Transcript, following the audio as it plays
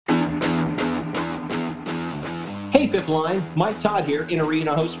Fifth Line, Mike Todd here,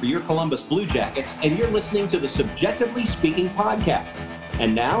 in-arena host for your Columbus Blue Jackets, and you're listening to the Subjectively Speaking podcast.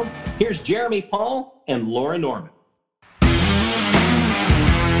 And now, here's Jeremy Paul and Laura Norman.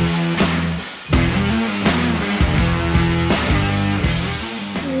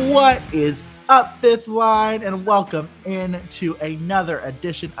 What is up, Fifth Line, and welcome into another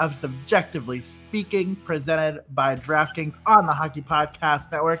edition of Subjectively Speaking, presented by DraftKings on the Hockey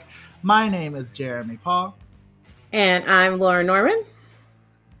Podcast Network. My name is Jeremy Paul. And I'm Laura Norman.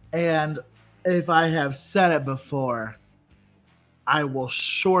 And if I have said it before, I will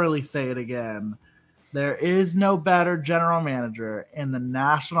surely say it again. There is no better general manager in the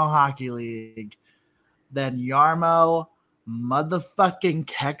National Hockey League than Jarmo motherfucking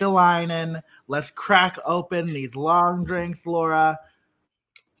Kekalainen. Let's crack open these long drinks, Laura.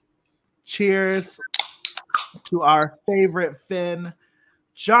 Cheers to our favorite Finn.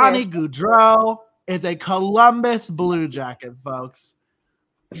 Johnny Gaudreau is a Columbus Blue Jacket, folks.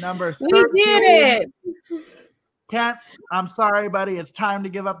 Number 13. We did it! Kent, I'm sorry, buddy. It's time to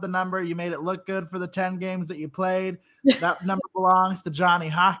give up the number. You made it look good for the 10 games that you played. That number belongs to Johnny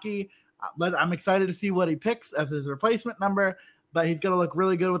Hockey. I'm excited to see what he picks as his replacement number, but he's going to look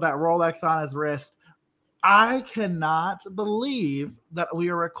really good with that Rolex on his wrist. I cannot believe that we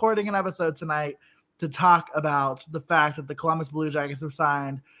are recording an episode tonight to talk about the fact that the Columbus Blue Jackets have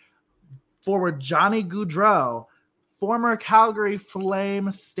signed forward Johnny Gaudreau, former Calgary Flame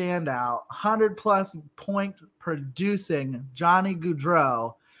standout, 100-plus point producing Johnny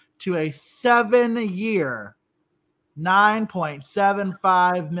Gaudreau to a 7-year,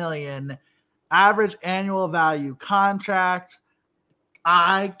 $9.75 million average annual value contract.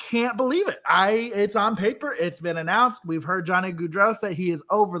 I can't believe it. It's on paper. It's been announced. We've heard Johnny Gaudreau say he is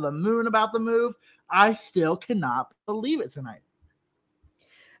over the moon about the move. I still cannot believe it tonight.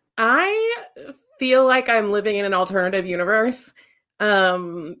 I feel like I'm living in an alternative universe,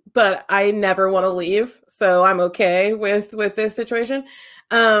 but I never want to leave, so I'm okay with this situation.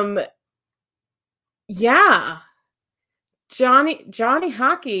 Yeah, Johnny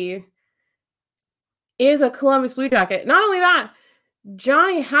Hockey is a Columbus Blue Jacket. Not only that,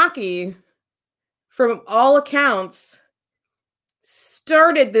 Johnny Hockey, from all accounts,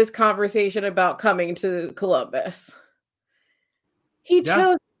 started this conversation about coming to Columbus. He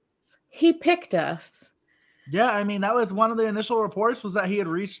chose. He picked us. Yeah, I mean, that was one of the initial reports, was that he had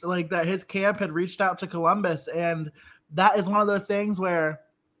reached, like, that his camp had reached out to Columbus. And that is one of those things where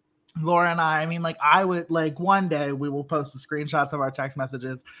Laura and I mean, like, I would, like, one day we will post the screenshots of our text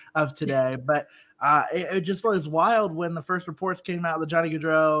messages of today. But it just was wild when the first reports came out that Johnny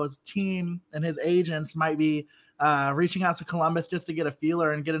Gaudreau's team and his agents might be reaching out to Columbus just to get a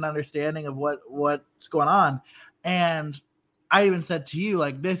feeler and get an understanding of what's going on. And I even said to you,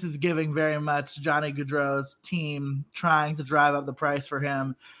 like, this is giving very much Johnny Gaudreau's team trying to drive up the price for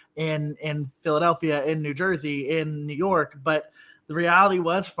him in Philadelphia, in New Jersey, in New York. But the reality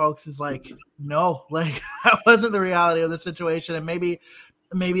was, folks, is like, no, like, that wasn't the reality of the situation. And maybe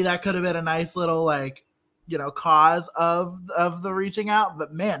that could have been a nice little, like, you know, cause of the reaching out.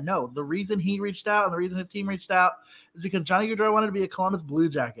 But man, no, the reason he reached out and the reason his team reached out is because Johnny Gaudreau wanted to be a Columbus Blue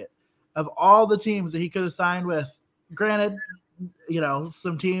Jacket. Of all the teams that he could have signed with, granted, you know,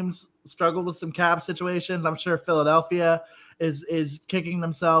 some teams struggle with some cap situations. I'm sure Philadelphia is kicking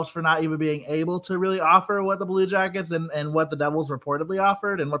themselves for not even being able to really offer what the Blue Jackets and what the Devils reportedly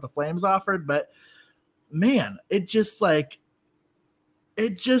offered and what the Flames offered. But man, it just like,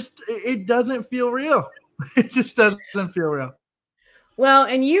 it doesn't feel real. It just doesn't feel real. Well,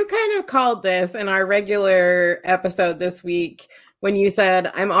 and you kind of called this in our regular episode this week when you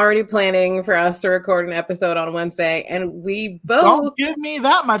said, I'm already planning for us to record an episode on Wednesday, and we both... Don't give me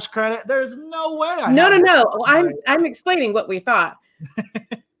that much credit. There's no way. No. I'm explaining what we thought.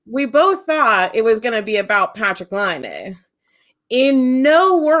 We both thought it was going to be about Patrik Laine. In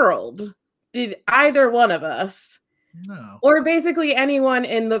no world did either one of us, or basically anyone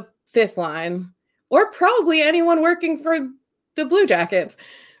in the fifth line, or probably anyone working for the Blue Jackets,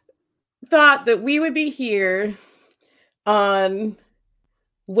 thought that we would be here on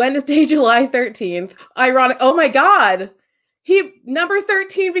Wednesday, July 13th. Ironic. Oh my God. Number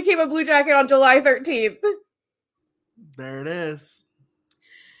 13 became a Blue Jacket on July 13th. There it is.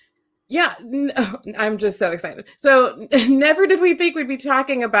 Yeah. I'm just so excited. So never did we think we'd be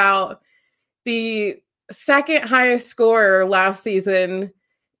talking about the second highest scorer last season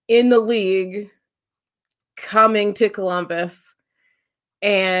in the league coming to Columbus,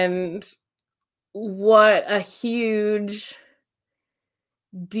 and what a huge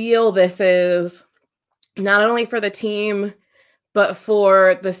deal this is, not only for the team, but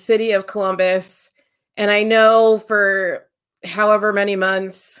for the city of Columbus And I know for however many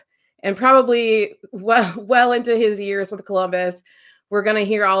months and probably well into his years with Columbus, we're going to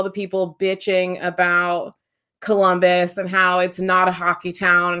hear all the people bitching about Columbus and how it's not a hockey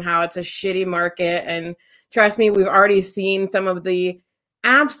town and how it's a shitty market. And trust me, we've already seen some of the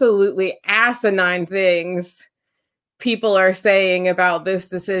absolutely asinine things people are saying about this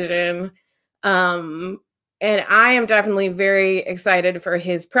decision. And I am definitely very excited for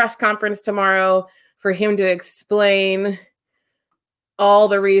his press conference tomorrow, for him to explain all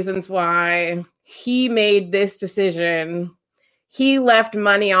the reasons why he made this decision. He left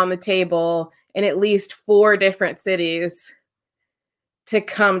money on the table in at least 4 different cities to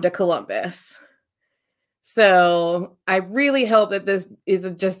come to Columbus. So I really hope that this is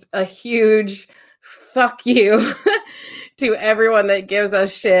just a huge fuck you to everyone that gives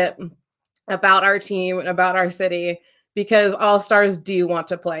us shit about our team and about our city, because All-Stars do want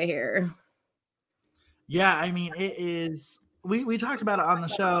to play here. Yeah, I mean, it is. We talked about it on the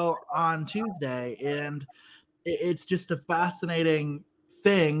show on Tuesday, and it's just a fascinating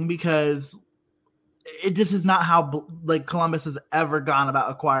thing because this is not how like Columbus has ever gone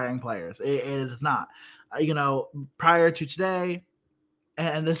about acquiring players. It is not. Prior to today,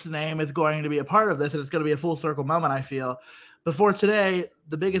 and this name is going to be a part of this, and it's going to be a full circle moment, I feel. Before today,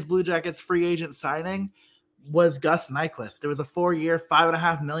 the biggest Blue Jackets free agent signing was Gus Nyquist. It was a 4-year,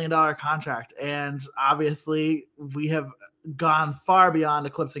 $5.5 million contract. And obviously we have gone far beyond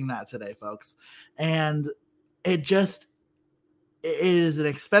eclipsing that today, folks. And it is an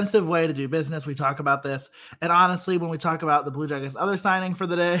expensive way to do business. We talk about this. And honestly, when we talk about the Blue Jackets' other signing for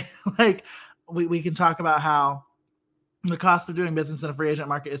the day, like we can talk about how the cost of doing business in a free agent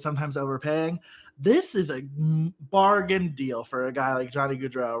market is sometimes overpaying. This is a bargain deal for a guy like Johnny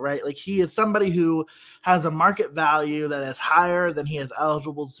Gaudreau, right? Like, he is somebody who has a market value that is higher than he is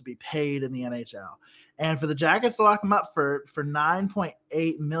eligible to be paid in the NHL. And for the Jackets to lock him up for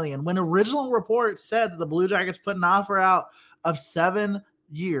 $9.8 million, when original reports said that the Blue Jackets put an offer out of 7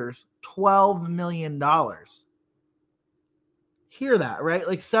 years, $12 million. Hear that, right?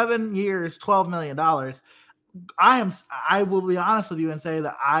 Like 7 years, $12 million. I will be honest with you and say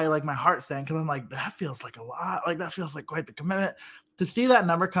that I like my heart sank, because I'm like, that feels like a lot. Like, that feels like quite the commitment. To see that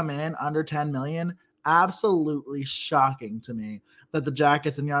number come in under 10 million, absolutely shocking to me that the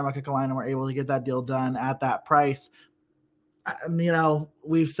Jackets and Jarmo Kekalainen were able to get that deal done at that price.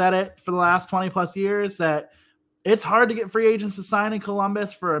 We've said it for the last 20 plus years that it's hard to get free agents to sign in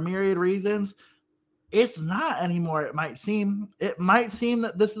Columbus for a myriad reasons. It's not anymore. It might seem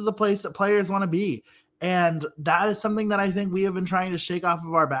that this is a place that players want to be. And that is something that I think we have been trying to shake off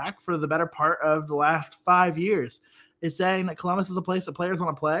of our back for the better part of the last 5 years, is saying that Columbus is a place that players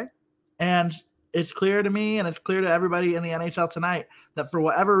want to play. And it's clear to me, and it's clear to everybody in the NHL tonight, that for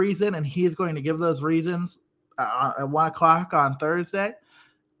whatever reason, and he is going to give those reasons at 1:00 on Thursday,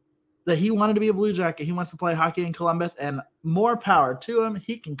 that he wanted to be a Blue Jacket. He wants to play hockey in Columbus, and more power to him.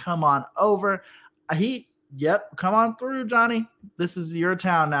 He can come on over. Yep, come on through, Johnny. This is your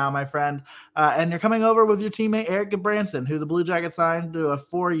town now, my friend. And you're coming over with your teammate, Eric Branson, who the Blue Jackets signed to a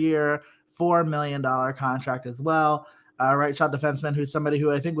 4-year, $4 million contract as well. Right shot defenseman, who's somebody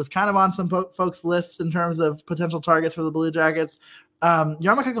who I think was kind of on some folks' lists in terms of potential targets for the Blue Jackets. Jarmo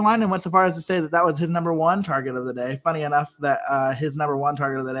Kekalainen went so far as to say that was his number 1 target of the day. Funny enough that his number 1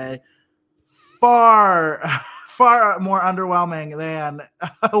 target of the day far more underwhelming than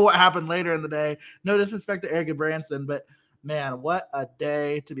what happened later in the day. No disrespect to Eric Branson, but man, what a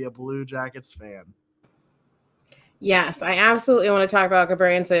day to be a Blue Jackets fan. Yes, I absolutely want to talk about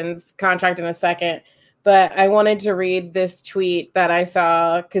Branson's contract in a second, but I wanted to read this tweet that I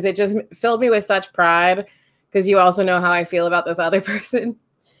saw because it just filled me with such pride, because you also know how I feel about this other person.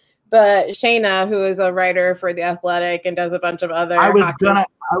 But Shayna, who is a writer for The Athletic and does a bunch of other I was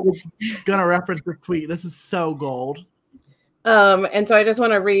gonna reference the tweet. This is so gold. And so I just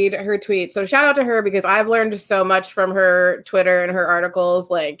want to read her tweet. So shout out to her, because I've learned so much from her Twitter and her articles,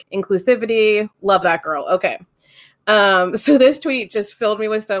 like inclusivity. Love that girl. Okay. So this tweet just filled me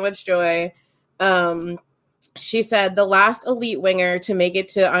with so much joy. She said, the last elite winger to make it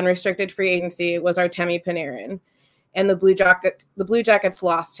to unrestricted free agency was Artemi Panarin, and the Blue Jackets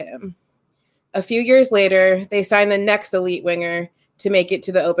lost him. A few years later, they signed the next elite winger to make it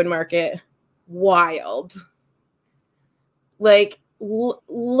to the open market. Wild. Like,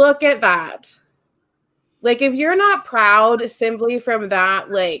 look at that. Like, if you're not proud simply from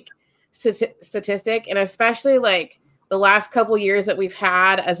that, like, statistic, and especially, like, the last couple years that we've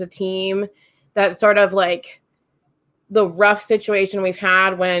had as a team, that sort of, like, the rough situation we've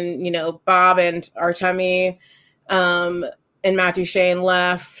had when, Bob and Artemi and Matt Duchene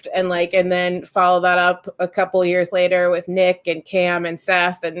left, and then follow that up a couple years later with Nick and Cam and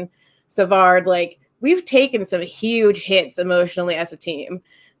Seth and Savard. Like, we've taken some huge hits emotionally as a team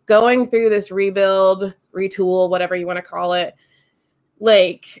going through this rebuild, retool, whatever you want to call it.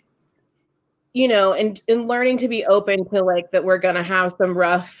 Like, you know, and learning to be open to like that we're going to have some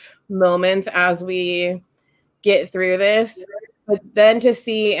rough moments as we get through this. But then to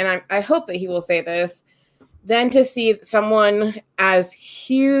see, and I hope that he will say this, then to see someone as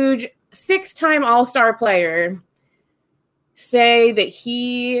huge, 6-time All-Star player say that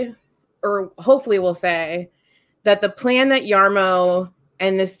he, or hopefully will say, that the plan that Jarmo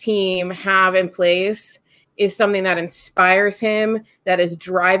and this team have in place is something that inspires him, that is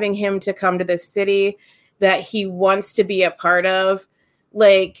driving him to come to this city, that he wants to be a part of,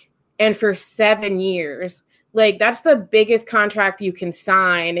 like, and for 7 years. Like, that's the biggest contract you can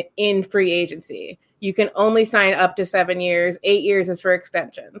sign in free agency. You can only sign up to 7 years. 8 years is for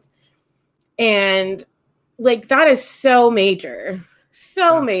extensions. And, like, that is so major.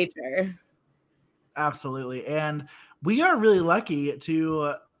 So major. Absolutely. And we are really lucky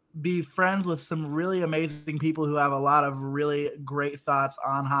to be friends with some really amazing people who have a lot of really great thoughts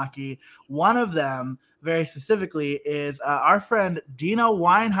on hockey. One of them, very specifically, is our friend Dina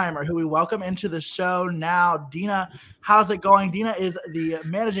Weinheimer, who we welcome into the show now. Dina, how's it going? Dina is the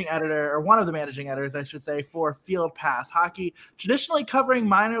managing editor, or one of the managing editors, I should say, for Field Pass Hockey, traditionally covering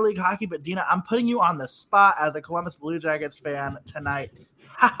minor league hockey. But Dina, I'm putting you on the spot as a Columbus Blue Jackets fan tonight.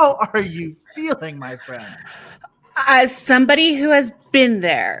 How are you feeling, my friend? As somebody who has been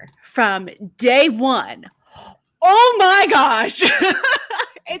there from day one, oh my gosh,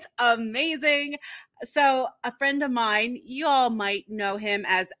 it's amazing. So a friend of mine, you all might know him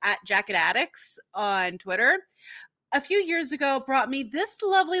as @JacketAddicts on Twitter, a few years ago brought me this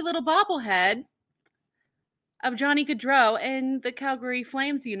lovely little bobblehead of Johnny Gaudreau in the Calgary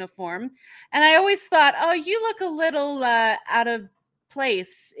Flames uniform. And I always thought, oh, you look a little out of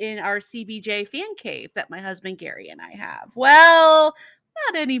place in our CBJ fan cave that my husband Gary and I have. Well,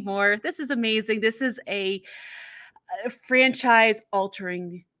 not anymore. This is amazing. This is a franchise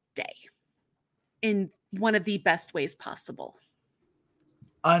altering day in one of the best ways possible.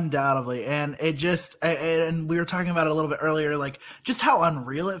 Undoubtedly. And it just, and we were talking about it a little bit earlier, like just how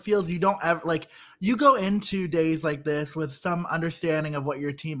unreal it feels. You don't ever, like, you go into days like this with some understanding of what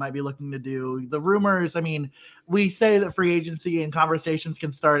your team might be looking to do. The rumors, I mean, we say that free agency and conversations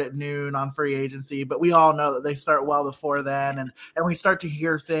can start at noon on free agency, but we all know that they start well before then. And we start to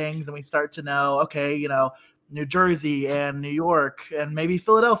hear things and we start to know, okay, you know, New Jersey and New York and maybe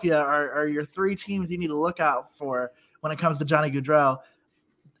Philadelphia are your 3 teams you need to look out for when it comes to Johnny Gaudreau.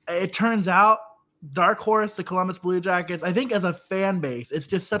 It turns out dark horse, the Columbus Blue Jackets, I think as a fan base, it's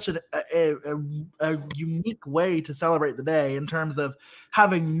just such a unique way to celebrate the day in terms of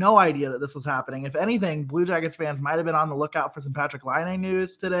having no idea that this was happening. If anything, Blue Jackets fans might have been on the lookout for some Patrik Laine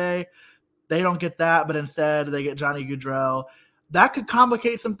news today. They don't get that, but instead they get Johnny Gaudreau. That could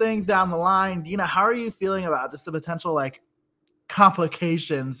complicate some things down the line. Dina, how are you feeling about just the potential, like,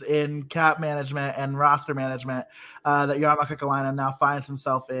 complications in cap management and roster management that Jarmo Kekalainen now finds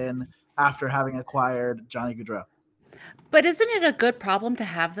himself in after having acquired Johnny Gaudreau? But isn't it a good problem to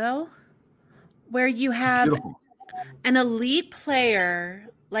have, though, where you have an elite player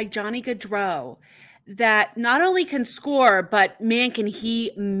like Johnny Gaudreau that not only can score, but man, can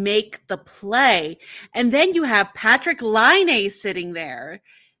he make the play? And then you have Patrik Laine sitting there.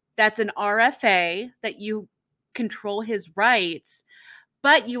 That's an RFA that you control his rights,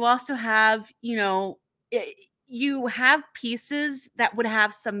 but you also have, you know, you have pieces that would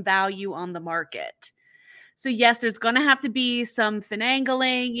have some value on the market. So yes, there's going to have to be some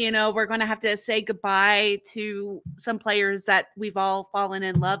finagling, you know, we're going to have to say goodbye to some players that we've all fallen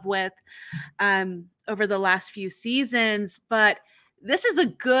in love with over the last few seasons, but this is a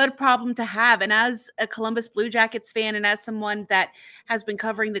good problem to have. And as a Columbus Blue Jackets fan and as someone that has been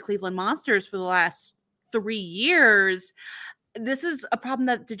covering the Cleveland Monsters for the last 3 years, this is a problem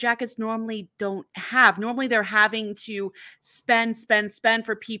that the Jackets normally don't have. Normally they're having to spend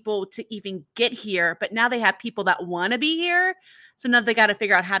for people to even get here. But now they have people that want to be here. So now they got to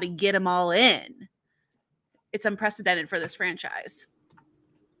figure out how to get them all in. It's unprecedented for this franchise.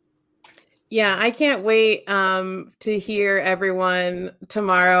 Yeah, I can't wait to hear everyone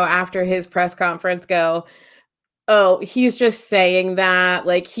tomorrow after his press conference go, oh, he's just saying that.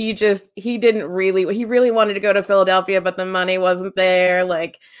 Like, he really wanted to go to Philadelphia, but the money wasn't there.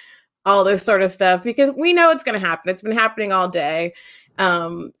 Like, all this sort of stuff, because we know it's going to happen. It's been happening all day.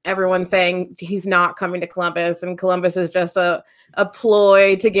 Everyone's saying he's not coming to Columbus, and Columbus is just a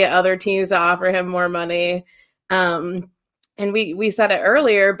ploy to get other teams to offer him more money. and we said it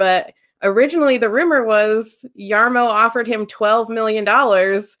earlier, but originally the rumor was Jarmo offered him $12 million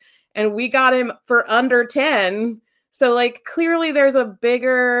and we got him for under 10. So like clearly there's a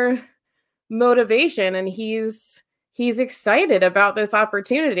bigger motivation and he's excited about this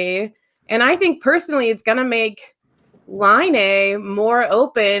opportunity. And I think personally it's going to make Laine more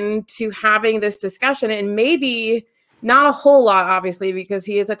open to having this discussion, and maybe not a whole lot, obviously, because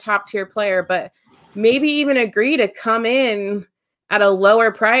he is a top tier player, but maybe even agree to come in at a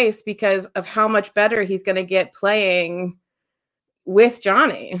lower price because of how much better he's going to get playing with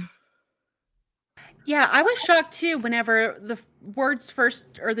Johnny. Yeah, I was shocked too whenever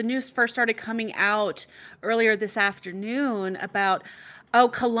the news first started coming out earlier this afternoon about, oh,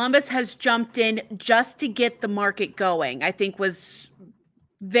 Columbus has jumped in just to get the market going, I think was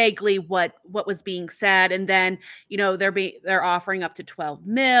vaguely what was being said. And then, they're offering up to 12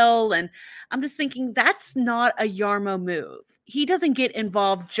 mil. And I'm just thinking that's not a Jarmo move. He doesn't get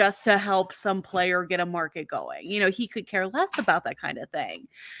involved just to help some player get a market going. He could care less about that kind of thing.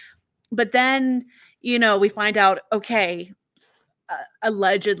 But then, we find out, okay,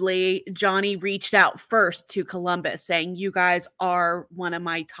 allegedly Johnny reached out first to Columbus saying, you guys are one of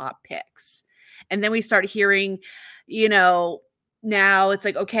my top picks. And then we start hearing, now it's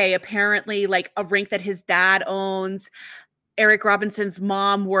like, okay, apparently like a rink that his dad owns, Eric Robinson's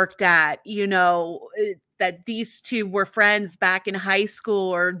mom worked at, that these two were friends back in high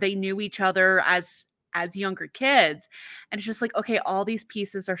school, or they knew each other as younger kids. And it's just like, okay, all these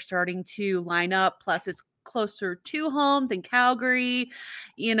pieces are starting to line up. Plus it's closer to home than Calgary.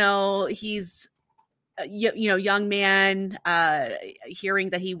 He's young man, hearing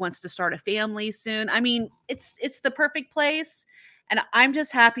that he wants to start a family soon. I mean, it's the perfect place. And I'm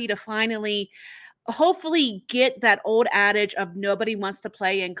just happy to finally, hopefully, get that old adage of nobody wants to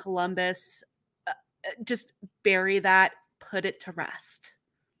play in Columbus. Just bury that, put it to rest.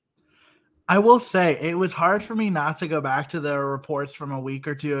 I will say it was hard for me not to go back to the reports from a week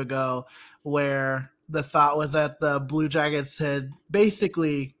or two ago where the thought was that the Blue Jackets had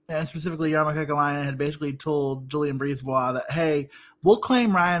basically, and specifically Jarmo Kekalainen, had basically told Julien Brisebois that, hey, we'll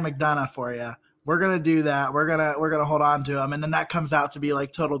claim Ryan McDonagh for you. We're going to do that. We're going to hold on to him. And then that comes out to be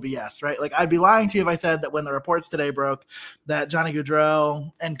like total BS, right? Like I'd be lying to you if I said that when the reports today broke that Johnny Gaudreau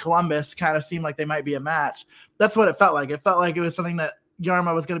and Columbus kind of seemed like they might be a match. That's what it felt like. It felt like it was something that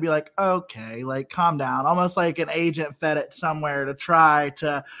Jarmo was going to be like, okay, like calm down, almost like an agent fed it somewhere to try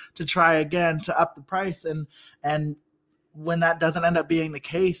again to up the price. And when that doesn't end up being the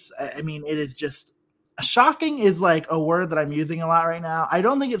case, I mean, it is just shocking is like a word that I'm using a lot right now. I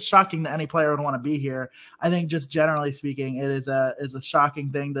don't think it's shocking that any player would want to be here. I think just generally speaking, it is a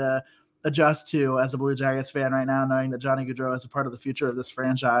shocking thing to adjust to as a Blue Jackets fan right now, knowing that Johnny Gaudreau is a part of the future of this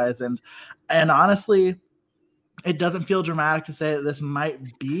franchise. And honestly, it doesn't feel dramatic to say that this might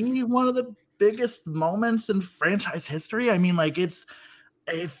be one of the biggest moments in franchise history. I mean, like it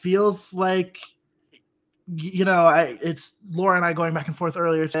feels like, it's Laura and I going back and forth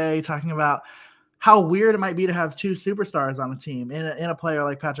earlier today talking about how weird it might be to have two superstars on the team in a player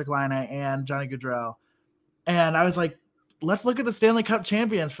like Patrik Laine and Johnny Gaudreau. And I was like, let's look at the Stanley Cup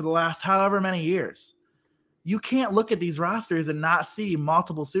champions for the last however many years. You can't look at these rosters and not see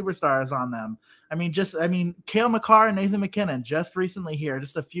multiple superstars on them. Cale Makar and Nathan MacKinnon just recently here,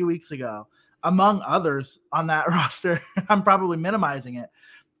 just a few weeks ago, among others on that roster. I'm probably minimizing it.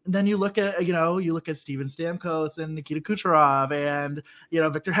 And then you look at Steven Stamkos and Nikita Kucherov and,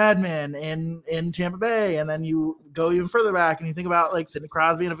 Victor Hedman in Tampa Bay. And then you go even further back and you think about like Sidney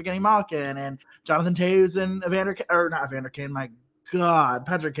Crosby and Evgeny Malkin and Jonathan Toews and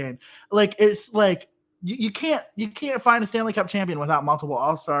Patrick Kane. Like, it's like, you can't find a Stanley Cup champion without multiple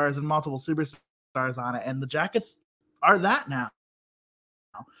All-Stars and multiple superstars on it. And the Jackets are that now.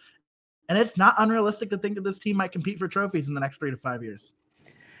 And it's not unrealistic to think that this team might compete for trophies in the next 3 to 5 years.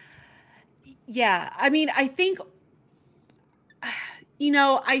 Yeah. I mean, I think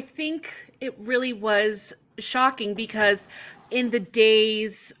it really was shocking because in the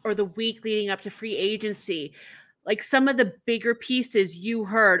days or the week leading up to free agency, like some of the bigger pieces you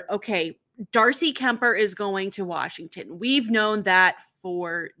heard, okay, Darcy Kemper is going to Washington. We've known that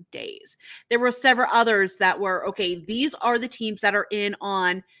for days. There were several others that were, okay, these are the teams that are in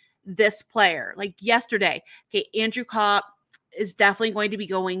on this player. Like yesterday, okay, Andrew Kopp is definitely going to be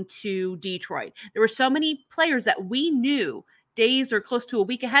going to Detroit. There were so many players that we knew days or close to a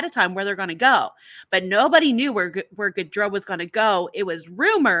week ahead of time where they're going to go, but nobody knew where Gaudreau was going to go. It was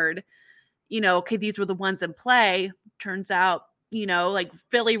rumored, okay, these were the ones in play. Turns out, like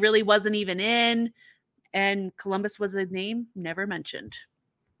Philly really wasn't even in, and Columbus was a name never mentioned.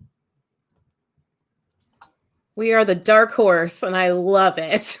 We are the dark horse, and I love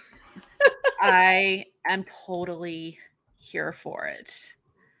it. I am totally here for it.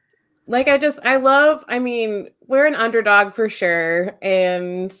 Like, I mean, we're an underdog for sure.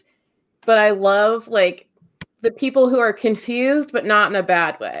 But I love like the people who are confused, but not in a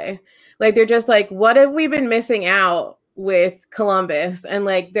bad way. Like, they're just like, what have we been missing out with Columbus? And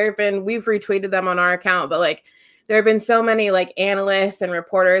like, we've retweeted them on our account, but like, there have been so many like analysts and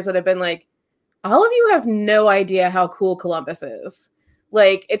reporters that have been like, all of you have no idea how cool Columbus is.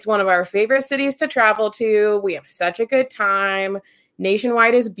 Like, it's one of our favorite cities to travel to. We have such a good time.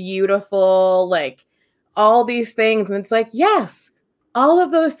 Nationwide is beautiful. Like, all these things. And it's like, yes, all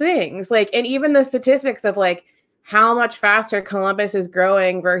of those things. Like, and even the statistics of like how much faster Columbus is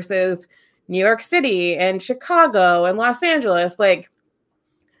growing versus New York City and Chicago and Los Angeles. Like,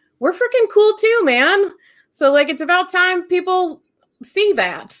 we're freaking cool too, man. So like, it's about time people see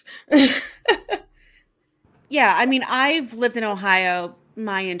that. Yeah, I mean, I've lived in Ohio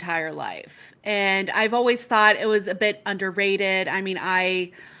my entire life, and I've always thought it was a bit underrated. I mean,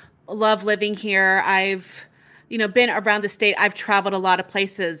 I love living here. I've, been around the state. I've traveled a lot of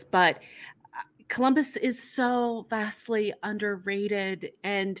places, but Columbus is so vastly underrated.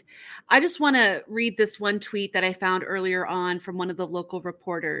 And I just want to read this one tweet that I found earlier on from one of the local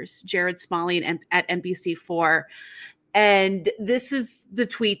reporters, Jared Smalley at NBC4. And this is the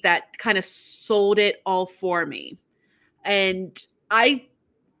tweet that kind of sold it all for me. And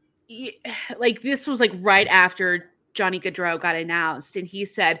this was like right after Johnny Gaudreau got announced. And he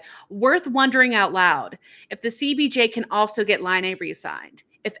said, worth wondering out loud if the CBJ can also get Line re-signed,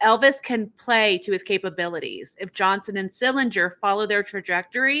 if Elvis can play to his capabilities, if Johnson and Sillinger follow their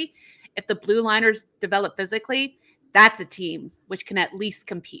trajectory, if the Blue Liners develop physically, that's a team which can at least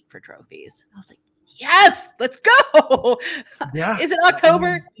compete for trophies. I was like, yes, let's go. Yeah. Is it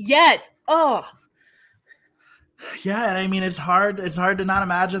October yet? Oh, yeah. And I mean, it's hard to not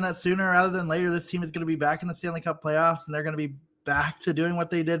imagine that sooner rather than later, this team is going to be back in the Stanley Cup playoffs, and they're going to be back to doing what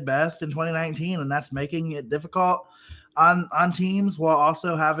they did best in 2019. And that's making it difficult on teams while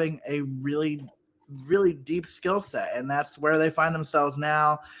also having a really, really deep skill set. And that's where they find themselves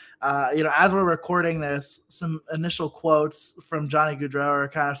now. As we're recording this, some initial quotes from Johnny Gaudreau are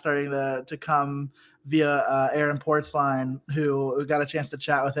kind of starting to come via Aaron Portsline, who got a chance to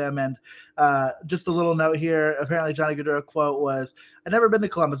chat with him. And just a little note here, apparently Johnny Gaudreau quote was, I'd never been to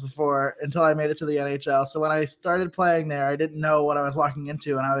Columbus before until I made it to the NHL. So when I started playing there, I didn't know what I was walking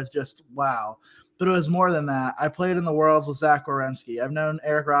into, and I was just, wow. But it was more than that. I played in the Worlds with Zach Werenski. I've known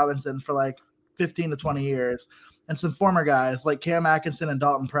Eric Robinson for like 15 to 20 years. And some former guys like Cam Atkinson and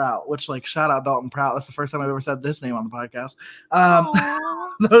Dalton Prout, which, like, shout out Dalton Prout. That's the first time I've ever said this name on the podcast.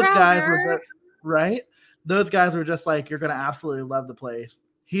 Those guys were just, right? Those guys were just like, you're going to absolutely love the place.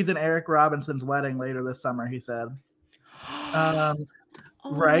 He's in Eric Robinson's wedding later this summer, he said.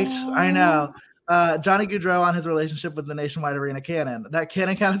 Right? I know. Johnny Gaudreau on his relationship with the Nationwide Arena cannon. That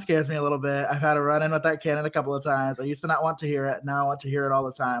cannon kind of scares me a little bit. I've had a run-in with that cannon a couple of times. I used to not want to hear it. Now I want to hear it all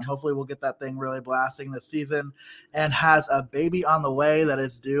the time. Hopefully we'll get that thing really blasting this season, and has a baby on the way that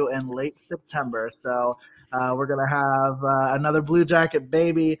is due in late September. So we're going to have another Blue Jacket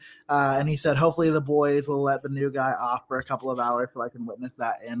baby. And he said, hopefully the boys will let the new guy off for a couple of hours so I can witness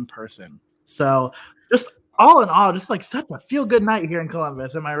that in person. So just all in all, just like such a feel-good night here in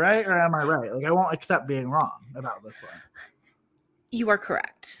Columbus. Am I right or am I right? Like, I won't accept being wrong about this one. You are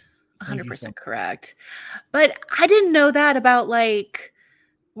correct. 100% correct. But I didn't know that about like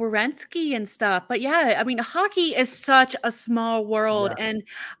Werenski and stuff. But yeah, I mean, hockey is such a small world. Yeah. And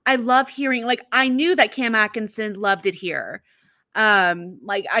I love hearing, like, I knew that Cam Atkinson loved it here.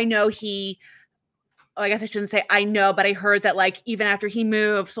 Like, I know I guess I shouldn't say I know, but I heard that, like, even after he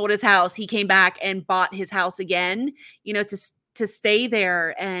moved, sold his house, he came back and bought his house again, to stay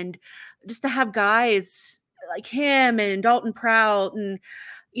there, and just to have guys like him and Dalton Prout, and,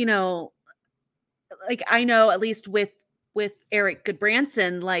 like, I know at least with Eric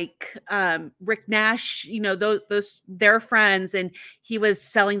Goodbranson, like, Rick Nash, those their friends, and he was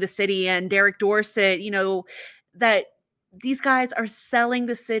selling the city, and Derek Dorsett, that these guys are selling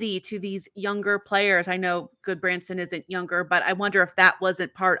the city to these younger players. I know Goodbranson isn't younger, but I wonder if that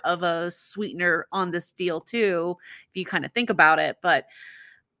wasn't part of a sweetener on this deal too, if you kind of think about it. But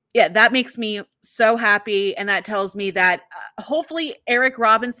yeah, that makes me so happy. And that tells me that hopefully Eric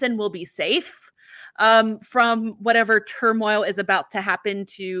Robinson will be safe from whatever turmoil is about to happen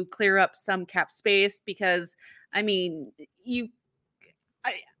to clear up some cap space, because I mean,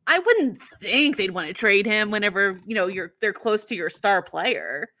 I wouldn't think they'd want to trade him whenever, they're close to your star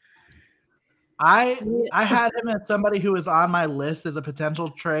player. I had him as somebody who was on my list as a potential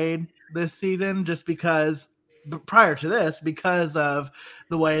trade this season, just because prior to this because of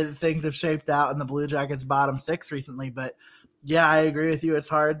the way that things have shaped out in the Blue Jackets bottom six recently. But yeah, I agree with you. It's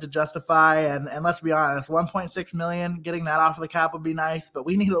hard to justify. And let's be honest, 1.6 million, getting that off of the cap would be nice, but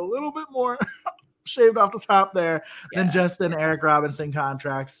we need a little bit more shaved off the top there than just an Eric Robinson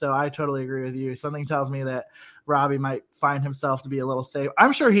contract. So I totally agree with you. Something tells me that Robbie might find himself to be a little safe.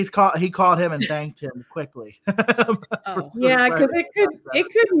 I'm sure he called him and thanked him quickly. Yeah, because it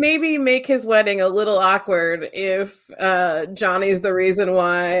could maybe make his wedding a little awkward if Johnny's the reason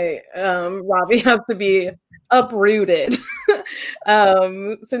why Robbie has to be uprooted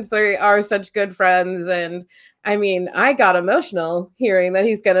since they are such good friends. And I mean, I got emotional hearing that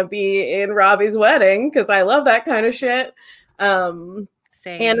he's going to be in Robbie's wedding because I love that kind of shit.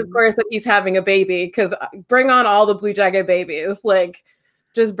 Same. And of course that he's having a baby, because bring on all the Blue Jacket babies, like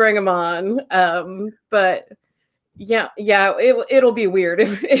just bring them on. But yeah, it'll be weird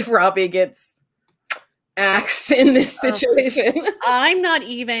if Robbie gets axed in this situation. I'm not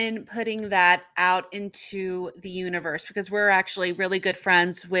even putting that out into the universe because we're actually really good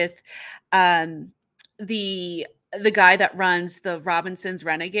friends with the guy that runs the Robinson's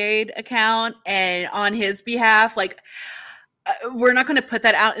Renegade account, and on his behalf, like we're not going to put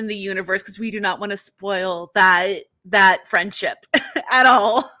that out in the universe because we do not want to spoil that friendship at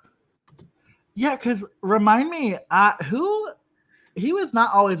all. Yeah, because remind me, who he was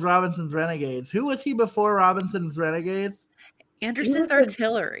not always Robinson's Renegades. Who was he before Robinson's Renegades? Anderson's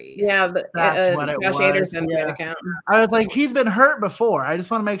Artillery. Yeah, that's what it Josh was. Anderson's Yeah. account. I was like, he's been hurt before. I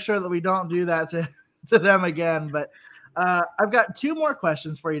just want to make sure that we don't do that to them again. But I've got two more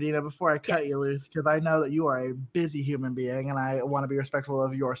questions for you, Dina, before I cut you loose, because I know that you are a busy human being and I want to be respectful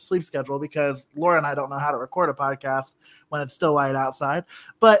of your sleep schedule, because Laura and I don't know how to record a podcast when it's still light outside.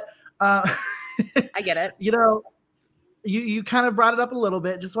 But I get it. You know, you kind of brought it up a little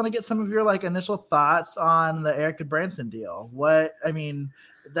bit. Just want to get some of your like initial thoughts on the Eric Branson deal.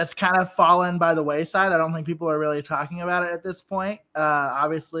 That's kind of fallen by the wayside. I don't think people are really talking about it at this point.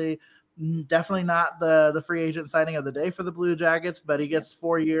 Obviously, definitely not the free agent signing of the day for the Blue Jackets, but he gets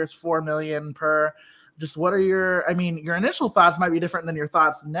 4 years, $4 million per. Just what are your initial thoughts might be different than your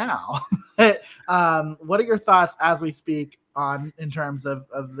thoughts now. But what are your thoughts as we speak in terms of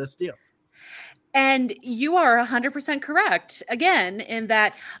this deal? And you are 100% correct, again, in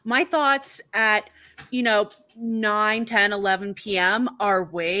that my thoughts at, 9, 10, 11 p.m. are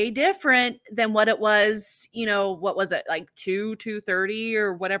way different than what it was, what was it, like 2:30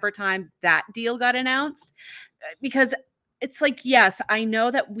 or whatever time that deal got announced. Because it's like, yes, I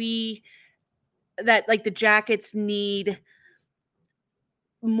know that like the Jackets need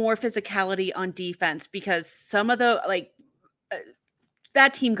more physicality on defense, because some of the,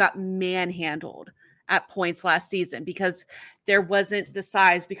 that team got manhandled at points last season because there wasn't the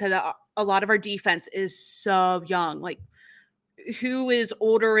size, because a lot of our defense is so young. Like, who is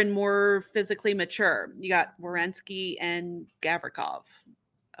older and more physically mature? You got Werenski and Gavrikov.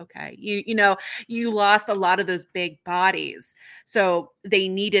 Okay. You lost a lot of those big bodies. So they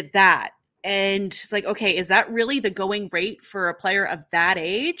needed that. And it's like, okay, is that really the going rate for a player of that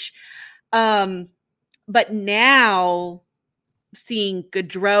age? But now, seeing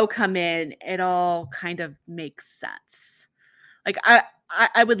Gaudreau come in, it all kind of makes sense. Like,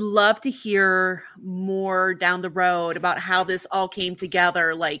 I would love to hear more down the road about how this all came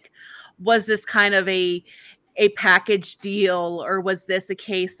together. Like, was this kind of a package deal, or was this a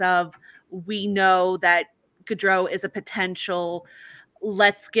case of, we know that Gaudreau is a potential,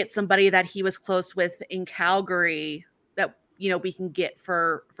 let's get somebody that he was close with in Calgary that, we can get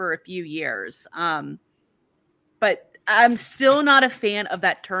for a few years. But I'm still not a fan of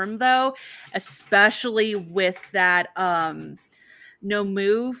that term, though, especially with that no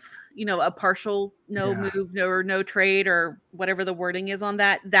move, a partial move or no trade, or whatever the wording is on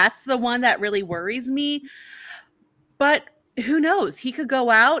that. That's the one that really worries me. But who knows? He could go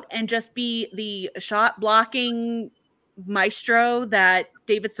out and just be the shot blocking maestro that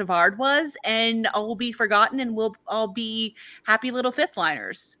David Savard was, and all will be forgotten, and we'll all be happy little fifth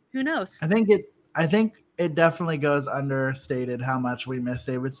liners. Who knows? I think it definitely goes understated how much we miss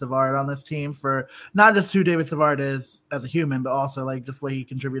David Savard on this team, for not just who David Savard is as a human, but also like just what he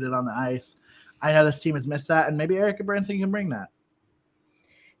contributed on the ice. I know this team has missed that, and maybe Eric Branson can bring that.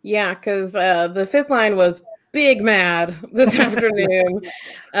 Yeah, because the fifth line was big mad this afternoon.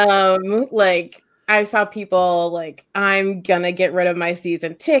 I saw people like, I'm gonna get rid of my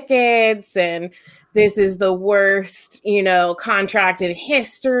season tickets, and this is the worst, contract in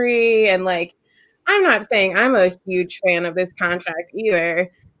history, and like, I'm not saying I'm a huge fan of this contract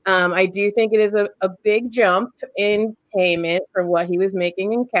either. I do think it is a big jump in payment for what he was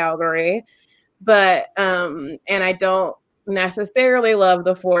making in Calgary. but and I don't necessarily love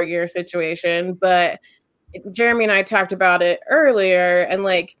the 4-year situation, but Jeremy and I talked about it earlier, and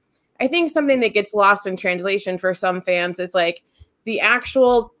like I think something that gets lost in translation for some fans is like the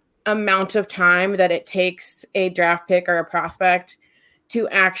actual amount of time that it takes a draft pick or a prospect to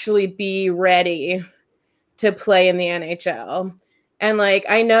actually be ready to play in the NHL. And like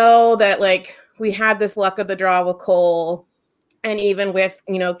I know that like we had this luck of the draw with Cole, and even with,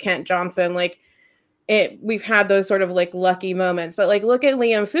 you know, Kent Johnson, like we've had those sort of like lucky moments, but like look at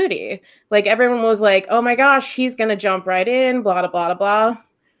Liam Foudy. Like everyone was like, oh my gosh, he's gonna jump right in, blah blah blah blah.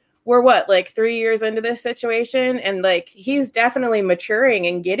 We're what, like 3 years into this situation, and like he's definitely maturing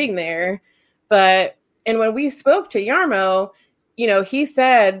and getting there. And when we spoke to Yarmo, you know, he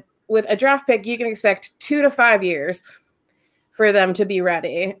said with a draft pick you can expect 2 to 5 years for them to be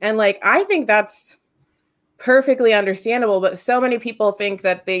ready. And like I think that's perfectly understandable, but so many people think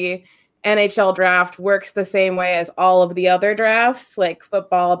that the NHL draft works the same way as all of the other drafts, like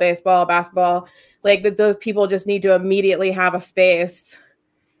football, baseball, basketball, like that those people just need to immediately have a space,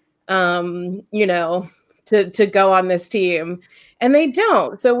 you know, to go on this team. And they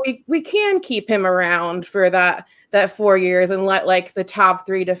don't. So we can keep him around for that 4 years and let like the top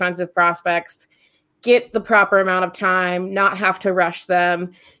 3 defensive prospects get the proper amount of time, not have to rush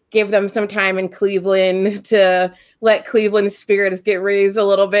them, give them some time in Cleveland to let Cleveland's spirits get raised a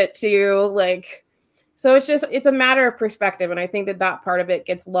little bit too. Like, so it's a matter of perspective. And I think that part of it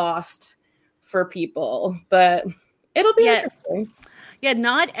gets lost for people, but it'll be interesting. Yeah,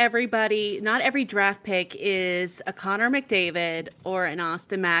 not every draft pick is a Connor McDavid or an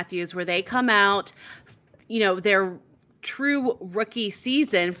Austin Matthews where they come out, you know, their true rookie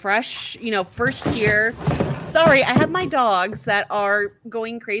season, fresh, you know, first year. Sorry, I have my dogs that are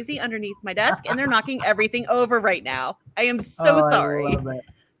going crazy underneath my desk and they're knocking everything over right now. I am so sorry. I love it.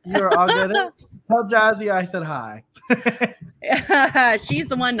 You're all good. Tell Jazzy I said hi. She's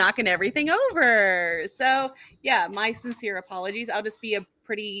the one knocking everything over. So yeah, my sincere apologies. I'll just be a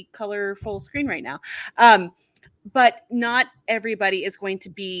pretty colorful screen right now. But not everybody is going to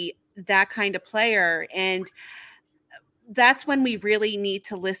be that kind of player. And that's when we really need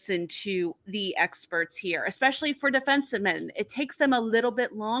to listen to the experts here, especially for defensemen. It takes them a little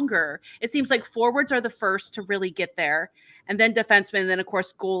bit longer. It seems like forwards are the first to really get there, and then defensemen, and then of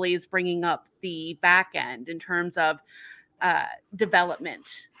course goalies bringing up the back end in terms of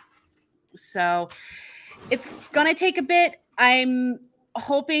development. So it's going to take a bit. I'm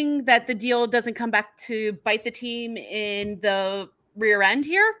hoping that the deal doesn't come back to bite the team in the rear end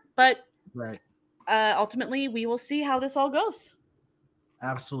here, but right. Ultimately, we will see how this all goes.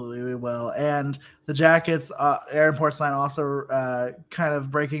 Absolutely, we will. And the Jackets, Aaron Portzline also kind of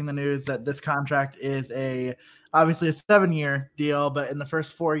breaking the news that this contract is obviously a 7-year deal, but in the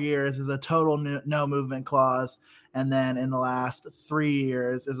first 4 years is a total no movement clause. And then in the last 3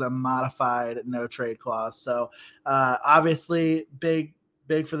 years is a modified no trade clause. So obviously big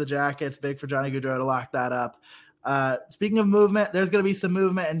for the Jackets, big for Johnny Gaudreau to lock that up. Speaking of movement, there's going to be some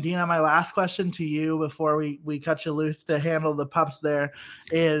movement. And Dina, my last question to you before we cut you loose to handle the pups there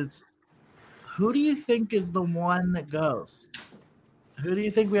is, who do you think is the one that goes? Who do you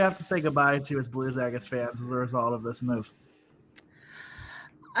think we have to say goodbye to as Blue Jackets fans as a result of this move?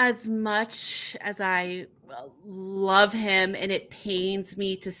 As much as I love him, and it pains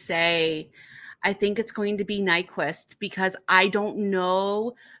me to say, I think it's going to be Nyquist, because I don't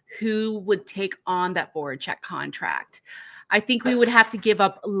know who would take on that Voracek contract. I think we would have to give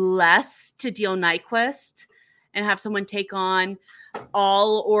up less to deal Nyquist and have someone take on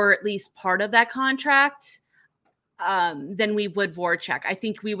all or at least part of that contract than we would Voracek. I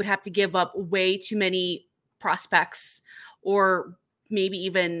think we would have to give up way too many prospects, or maybe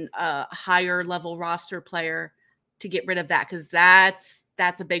even a higher level roster player to get rid of that, because that's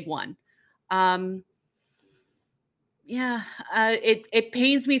a big one. It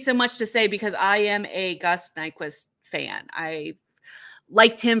pains me so much to say, because I am a Gus Nyquist fan. I've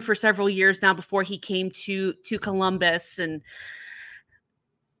liked him for several years now before he came to Columbus, and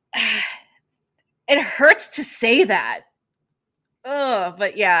it hurts to say that.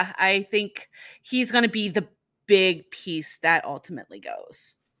 But yeah, I think he's going to be the big piece that ultimately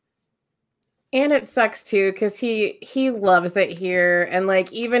goes. And it sucks too, because he loves it here. And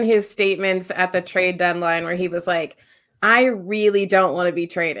like even his statements at the trade deadline where he was like, I really don't want to be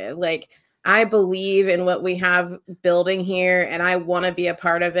traded. Like, I believe in what we have building here and I want to be a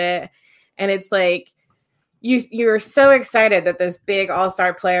part of it. And it's like, you're so excited that this big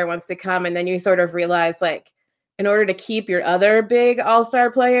all-star player wants to come. And then you sort of realize, like, in order to keep your other big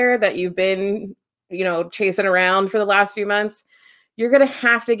all-star player that you've been, chasing around for the last few months, you're going to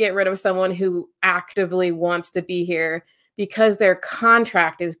have to get rid of someone who actively wants to be here because their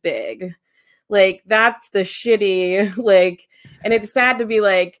contract is big. Like, that's the shitty, like, and it's sad to be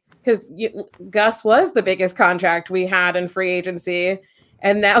like, because Gus was the biggest contract we had in free agency,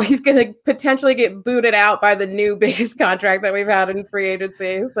 and now he's going to potentially get booted out by the new biggest contract that we've had in free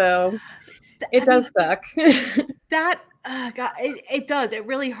agency. So it does suck. That, God, it does. It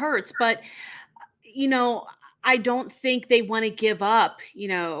really hurts. But, I don't think they want to give up,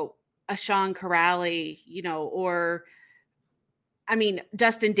 a Sean Corrali, or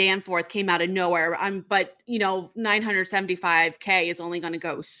Dustin Danforth came out of nowhere. But $975K is only going to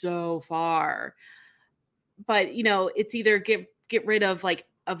go so far. But it's either get rid of like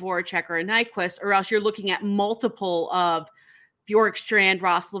a Voracek or a Nyquist, or else you're looking at multiple of Bjorkstrand,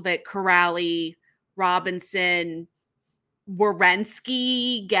 Roslovic, Corrali, Robinson,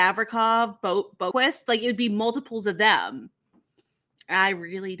 Werenski, Gavrikov, Boquist. Like, it would be multiples of them. I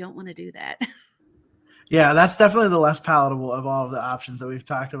really don't want to do that. Yeah, that's definitely the less palatable of all of the options that we've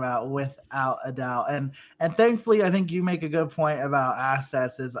talked about, without a doubt. And thankfully, I think you make a good point about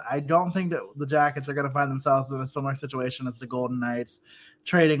assets. Is I don't think that the Jackets are going to find themselves in a similar situation as the Golden Knights,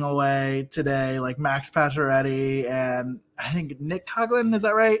 trading away today like Max Pacioretty and I think Nick Coughlin, is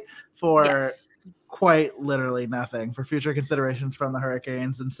that right? For quite literally nothing, for future considerations from the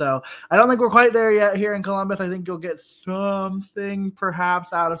Hurricanes. And so I don't think we're quite there yet here in Columbus. I think you'll get something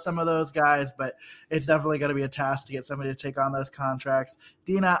perhaps out of some of those guys, but it's definitely going to be a task to get somebody to take on those contracts.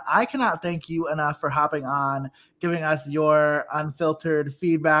 Dina, I cannot thank you enough for hopping on, giving us your unfiltered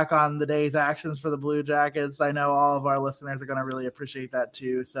feedback on the day's actions for the Blue Jackets. I know all of our listeners are going to really appreciate that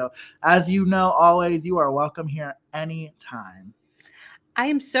too. So as you know, always, you are welcome here anytime. I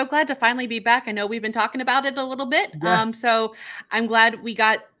am so glad to finally be back. I know we've been talking about it a little bit. Yes. So I'm glad we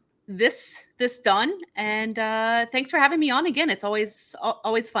got this done. And thanks for having me on again. It's always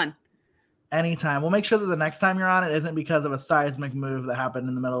fun. Anytime. We'll make sure that the next time you're on, it isn't because of a seismic move that happened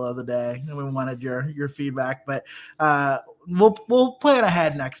in the middle of the day. And we wanted your feedback, but we'll plan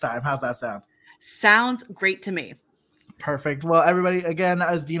ahead next time. How's that sound? Sounds great to me. Perfect. Well, everybody, again,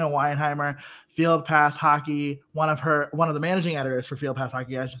 as Dina Weinheimer, Field Pass Hockey, one of the managing editors for Field Pass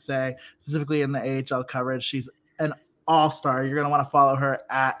Hockey, I should say, specifically in the AHL coverage. She's an all-star. You're going to want to follow her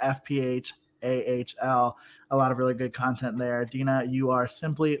at FPHAHL. A lot of really good content there. Dina, you are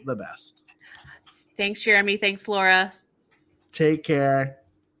simply the best. Thanks, Jeremy. Thanks, Laura. Take care.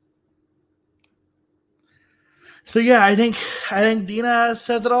 So, yeah, I think Dina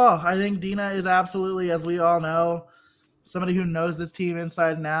says it all. I think Dina is absolutely, as we all know, somebody who knows this team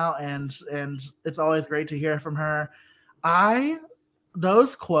inside and out, and it's always great to hear from her.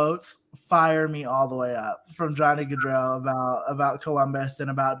 Those quotes fire me all the way up from Johnny Gaudreau about Columbus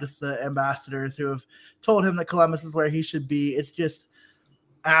and about just the ambassadors who have told him that Columbus is where he should be. It's just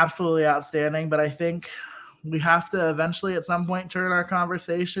absolutely outstanding. But I think we have to eventually at some point turn our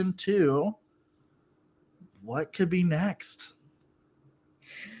conversation to what could be next.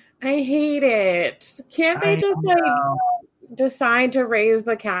 I hate it. Can't they just decide to raise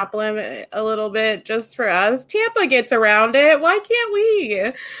the cap limit a little bit just for us? Tampa gets around it. Why can't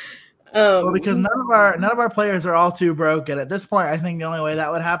we? Well, because none of our players are all too broke. And at this point, I think the only way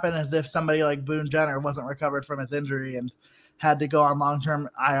that would happen is if somebody like Boone Jenner wasn't recovered from his injury and had to go on long-term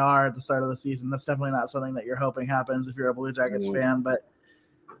IR at the start of the season. That's definitely not something that you're hoping happens if you're a Blue Jackets fan. But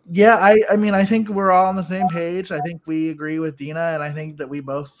yeah, I mean, I think we're all on the same page. I think we agree with Dina, and I think that we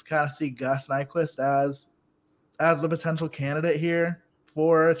both kind of see Gus Nyquist as the potential candidate here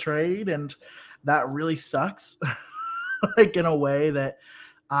for a trade, and that really sucks, like in a way that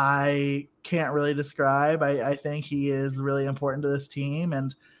I can't really describe. I think he is really important to this team,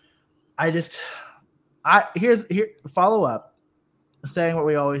 and here follow up, saying what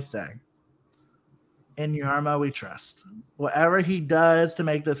we always say. In Jarmo, we trust. Whatever he does to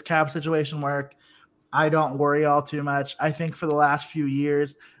make this cap situation work, I don't worry all too much. I think for the last few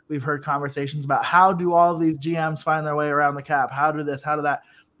years, we've heard conversations about how do all of these GMs find their way around the cap? How do this? How do that?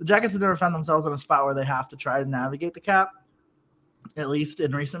 The Jackets have never found themselves in a spot where they have to try to navigate the cap, at least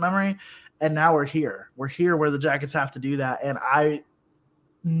in recent memory. And now we're here. We're here where the Jackets have to do that. And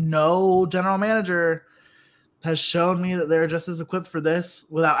no general manager has shown me that they're just as equipped for this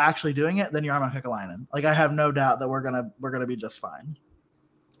without actually doing it than Jarmo Kekalainen. Like, I have no doubt that we're gonna be just fine.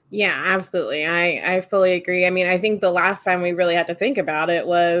 Yeah, absolutely. I fully agree. I mean, I think the last time we really had to think about it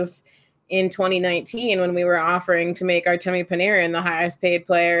was in 2019 when we were offering to make Artemi Panarin the highest paid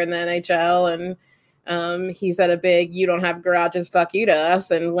player in the NHL, and he said a big "you don't have garages, fuck you" to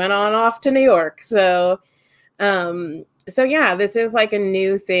us, and went on off to New York. So yeah, this is like a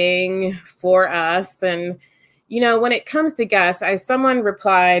new thing for us, and when it comes to Gus, someone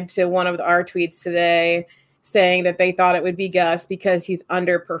replied to one of our tweets today saying that they thought it would be Gus because he's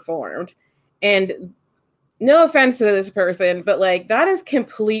underperformed. And no offense to this person, but like that is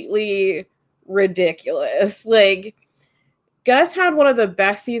completely ridiculous. Like Gus had one of the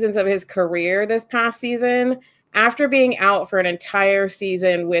best seasons of his career this past season after being out for an entire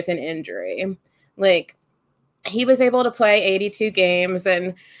season with an injury. Like he was able to play 82 games,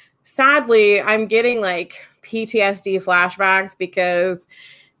 and sadly, I'm getting like PTSD flashbacks because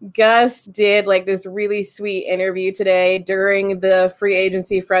Gus did like this really sweet interview today during the free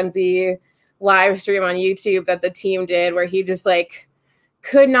agency frenzy live stream on YouTube that the team did, where he just like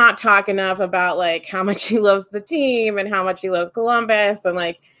could not talk enough about like how much he loves the team and how much he loves Columbus, and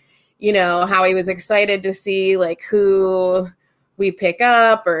like, how he was excited to see like who we pick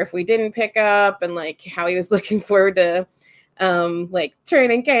up or if we didn't pick up, and like how he was looking forward to like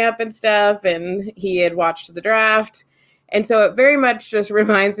training camp and stuff, and he had watched the draft. And so it very much just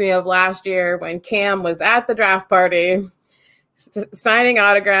reminds me of last year when Cam was at the draft party, signing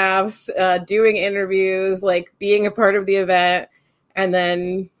autographs, doing interviews, like being a part of the event, and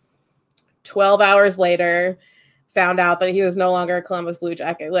then 12 hours later found out that he was no longer a Columbus Blue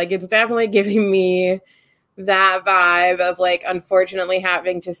Jacket. Like it's definitely giving me that vibe of like unfortunately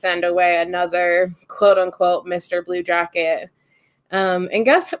having to send away another quote unquote Mr. Blue Jacket. And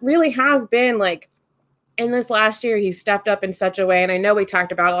Gus really has been like, in this last year, he stepped up in such a way. And I know we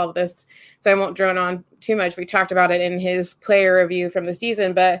talked about all of this, so I won't drone on too much. We talked about it in his player review from the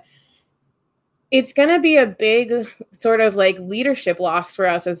season, but it's going to be a big sort of like leadership loss for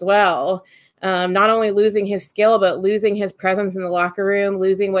us as well. Not only losing his skill, but losing his presence in the locker room,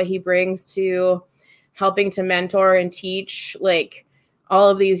 losing what he brings to helping to mentor and teach like all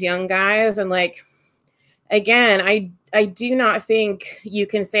of these young guys. And like, again, I do not think you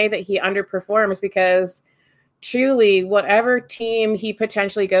can say that he underperforms, because truly whatever team he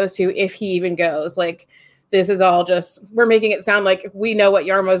potentially goes to, if he even goes, like this is all just, we're making it sound like we know what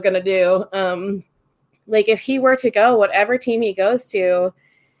Jarmo's going to do. Like if he were to go, whatever team he goes to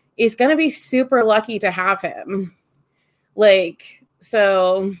is going to be super lucky to have him. Like,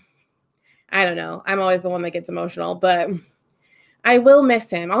 so I don't know. I'm always the one that gets emotional, but I will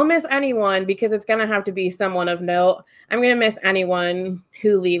miss him. I'll miss anyone, because it's going to have to be someone of note. I'm going to miss anyone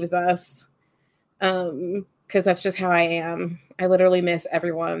who leaves us, because that's just how I am. I literally miss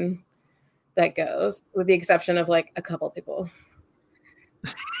everyone that goes, with the exception of like a couple people.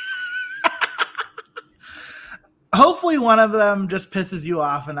 Hopefully one of them just pisses you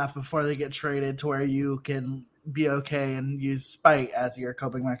off enough before they get traded to where you can be okay and use spite as your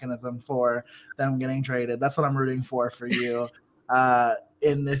coping mechanism for them getting traded. That's what I'm rooting for you.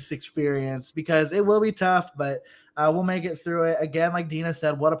 In this experience, because it will be tough, but we'll make it through it. Again, like Dina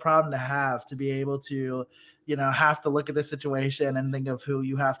said, what a problem to have, to be able to, have to look at the situation and think of who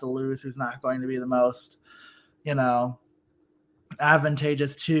you have to lose, who's not going to be the most,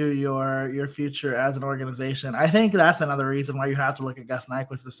 advantageous to your future as an organization. I think that's another reason why you have to look at Gus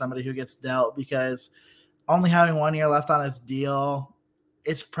Nyquist as somebody who gets dealt, because only having 1 year left on his deal,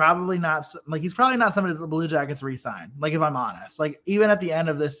 it's probably not like he's probably not somebody that the Blue Jackets re-sign. Like, if I'm honest, like even at the end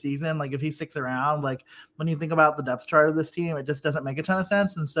of this season, like if he sticks around, like when you think about the depth chart of this team, it just doesn't make a ton of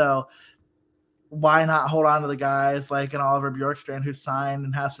sense. And so why not hold on to the guys like an Oliver Bjorkstrand who's signed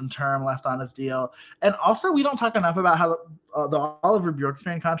and has some term left on his deal? And also, we don't talk enough about how the Oliver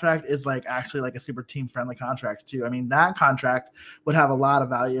Bjorkstrand contract is like actually like a super team friendly contract too. I mean, that contract would have a lot of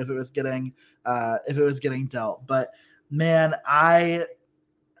value if it was getting dealt. But man,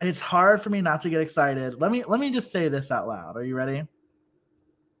 it's hard for me not to get excited. Let me just say this out loud. Are you ready?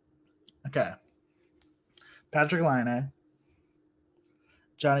 Okay. Patrick Laine,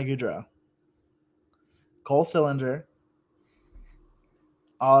 Johnny Gaudreau, Cole Sillinger,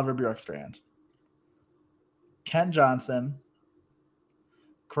 Oliver Bjorkstrand, Kent Johnson,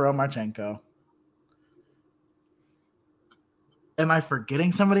 Kirill Marchenko. Am I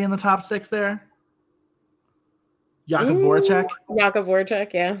forgetting somebody in the top six there? Jakub Voracek? Jakub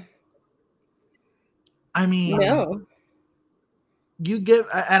Voracek, yeah. I mean, no. You give,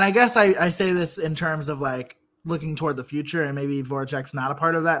 and I guess I say this in terms of like looking toward the future, and maybe Voracek's not a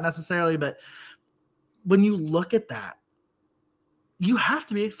part of that necessarily, but when you look at that, you have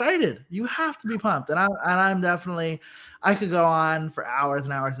to be excited. You have to be pumped. And I'm definitely, I could go on for hours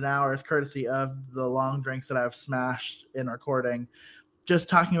and hours and hours, courtesy of the long drinks that I've smashed in recording, just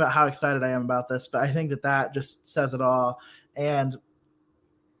talking about how excited I am about this. But I think that just says it all. And,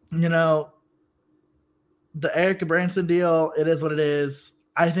 the Eric Branson deal, it is what it is.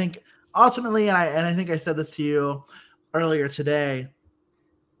 I think ultimately, and I think I said this to you earlier today,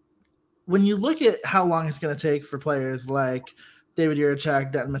 when you look at how long it's going to take for players like David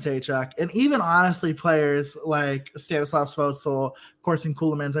Jiricek, Denton Matejchuk, and even honestly players like Stanislav Svozil, Corson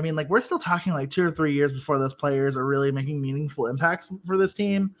Ceulemans, I mean, like, we're still talking like 2 or 3 years before those players are really making meaningful impacts for this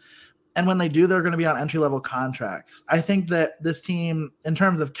team. And when they do, they're going to be on entry-level contracts. I think that this team, in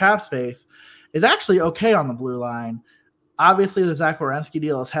terms of cap space, is actually okay on the blue line. Obviously, the Zach Werenski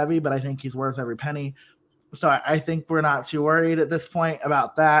deal is heavy, but I think he's worth every penny. So I think we're not too worried at this point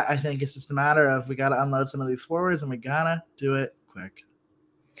about that. I think it's just a matter of we got to unload some of these forwards, and we got to do it quick.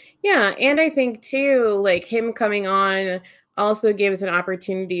 Yeah, and I think, too, like, him coming on also gives an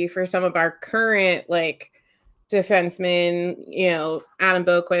opportunity for some of our current, like, defensemen, you know, Adam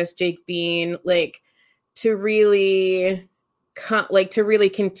Boquist, Jake Bean, like, to really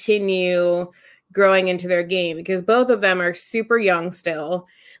continue growing into their game, because both of them are super young still.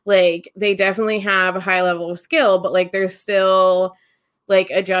 Like, they definitely have a high level of skill, but like they're still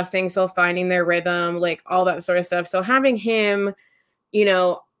like adjusting, still finding their rhythm, like all that sort of stuff. So having him, you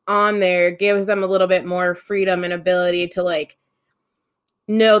know, on there gives them a little bit more freedom and ability to like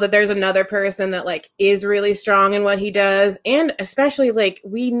know that there's another person that like is really strong in what he does. And especially like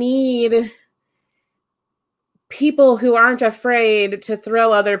we need people who aren't afraid to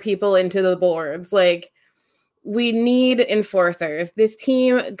throw other people into the boards. Like, we need enforcers. This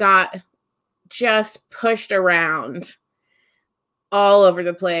team got just pushed around all over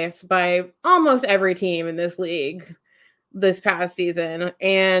the place by almost every team in this league this past season.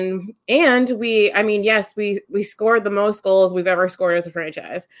 And we scored the most goals we've ever scored as a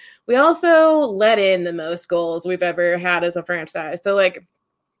franchise. We also let in the most goals we've ever had as a franchise. So like,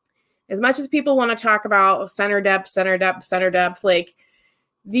 as much as people want to talk about center depth, like,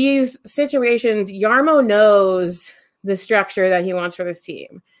 these situations, Jarmo knows the structure that he wants for this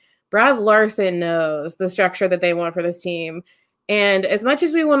team. Brad Larson knows the structure that they want for this team. And as much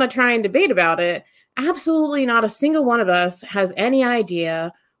as we want to try and debate about it, absolutely not a single one of us has any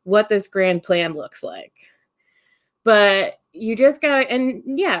idea what this grand plan looks like. But you just gotta, and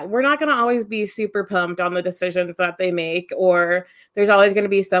yeah, we're not going to always be super pumped on the decisions that they make, or there's always going to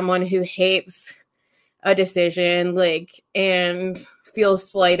be someone who hates a decision, like, and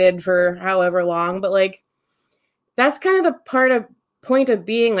feels slighted for however long. But like, that's kind of the point of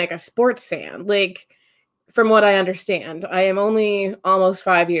being like a sports fan. Like, from what I understand, I am only almost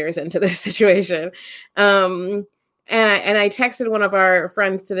 5 years into this situation. And I texted one of our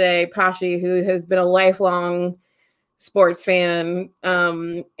friends today, Pashi, who has been a lifelong sports fan.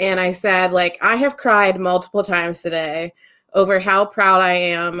 And I said, like, I have cried multiple times today over how proud I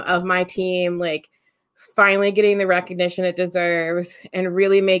am of my team, like, finally getting the recognition it deserves and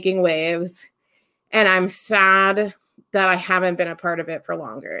really making waves. And I'm sad that I haven't been a part of it for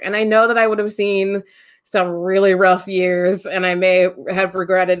longer. And I know that I would have seen some really rough years and I may have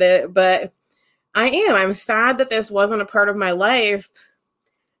regretted it, but I'm sad that this wasn't a part of my life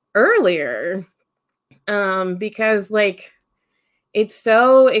earlier. Because like, it's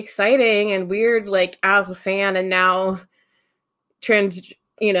so exciting and weird, like, as a fan, and now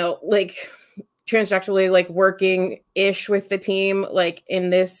transactionally, like, working-ish with the team, like, in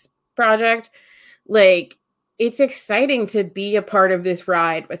this project, like, it's exciting to be a part of this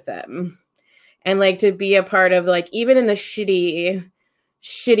ride with them. And, like, to be a part of, like, even in the shitty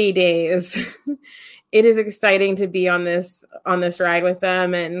days, it is exciting to be on this ride with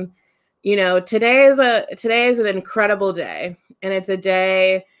them. And, you know, today is an incredible day. And it's a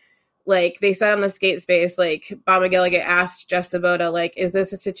day, like, they said on the skate space, like, Bob McGilligan asked Jeff Sabota, like, is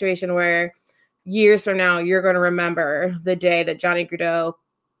this a situation where years from now, you're going to remember the day that Johnny Gaudreau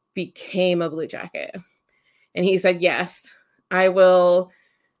became a Blue Jacket? And he said, yes, I will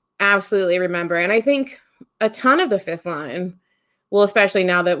absolutely remember. And I think a ton of the fifth line, well, especially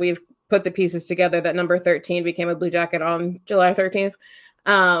now that we've put the pieces together that number 13 became a Blue Jacket on July 13th.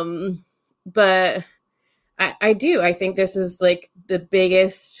 But I think this is like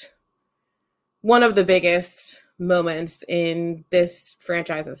one of the biggest moments in this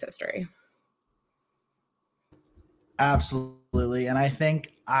franchise's history. Absolutely. And I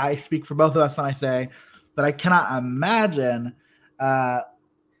think I speak for both of us when I say that I cannot imagine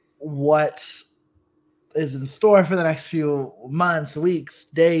what is in store for the next few months, weeks,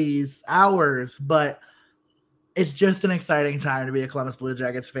 days, hours, but it's just an exciting time to be a Columbus Blue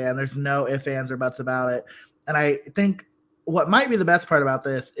Jackets fan. There's no ifs, ands, or buts about it. And I think what might be the best part about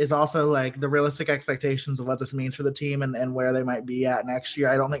this is also like the realistic expectations of what this means for the team and where they might be at next year.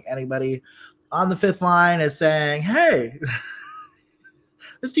 I don't think anybody on the fifth line is saying, hey,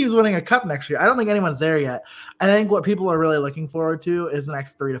 this team's winning a cup next year. I don't think anyone's there yet. I think what people are really looking forward to is the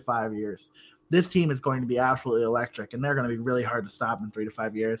next 3 to 5 years. this team is going to be absolutely electric, and they're going to be really hard to stop in 3 to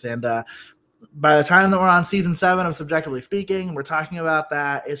 5 years. And by the time that we're on season 7 of Subjectively Speaking, we're talking about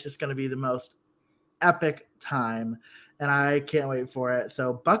that. It's just going to be the most epic time, and I can't wait for it.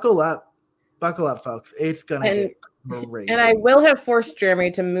 So buckle up, folks. It's going to get great. And I will have forced Jeremy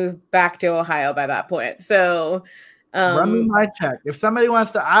to move back to Ohio by that point. So run me my check. If somebody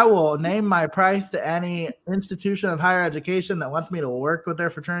wants to, I will name my price to any institution of higher education that wants me to work with their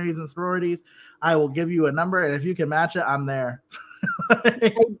fraternities and sororities. I will give you a number, and if you can match it, I'm there.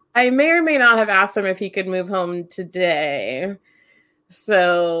 I may or may not have asked him if he could move home today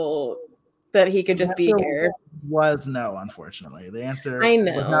so that he could just be here. Was no, unfortunately. The answer I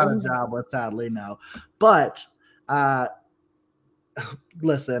know. without a job was sadly no. But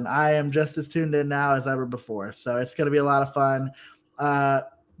listen, I am just as tuned in now as ever before, so it's going to be a lot of fun.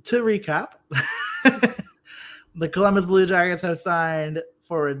 To recap, the Columbus Blue Jackets have signed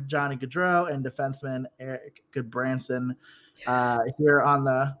forward Johnny Gaudreau and defenseman Eric Goodbranson here on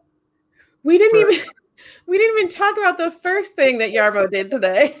the. We didn't even talk about the first thing that Yarmo did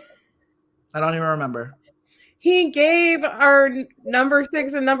today. I don't even remember. He gave our number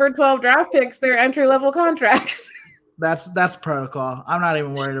 6 and number 12 draft picks their entry-level contracts. That's protocol. I'm not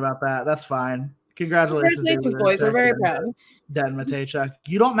even worried about that. That's fine. Congratulations, boys. We're very proud. Den Matejchuk.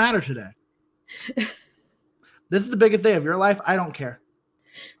 You don't matter today. This is the biggest day of your life. I don't care.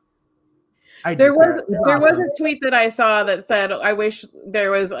 There was a tweet that I saw that said, I wish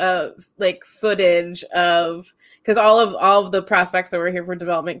there was a footage of, because all of the prospects that were here for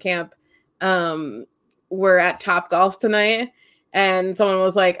development camp were at Top Golf tonight, and someone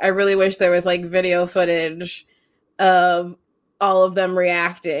was like, I really wish there was video footage of all of them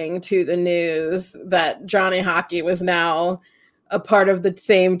reacting to the news that Johnny Hockey was now a part of the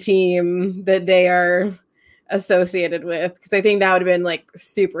same team that they are associated with, because I think that would have been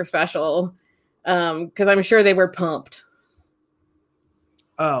super special, because I'm sure they were pumped.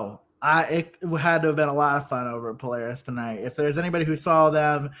 Oh, it had to have been a lot of fun over at Polaris tonight. If there's anybody who saw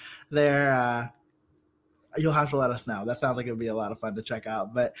them there, you'll have to let us know. That sounds like it would be a lot of fun to check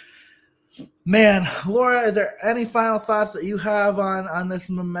out. But man, Laura, is there any final thoughts that you have on this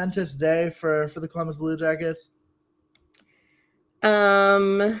momentous day for the Columbus Blue Jackets?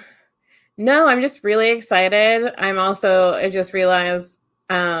 No, I'm just really excited. I just realized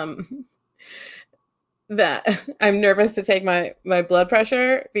that I'm nervous to take my blood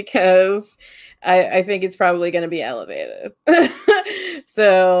pressure because I think it's probably going to be elevated.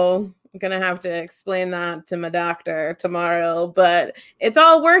 So I'm going to have to explain that to my doctor tomorrow, but it's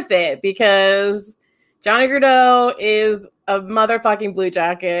all worth it because Johnny Gaudreau is a motherfucking Blue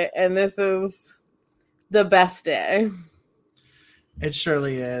Jacket, and this is the best day. It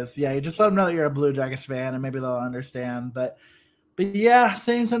surely is. Yeah, you just let them know that you're a Blue Jackets fan, and maybe they'll understand. But yeah,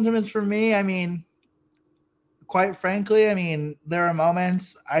 same sentiments for me. I mean, quite frankly, there are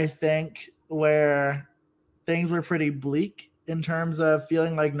moments, I think, where things were pretty bleak in terms of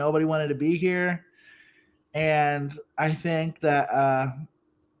feeling like nobody wanted to be here. And I think that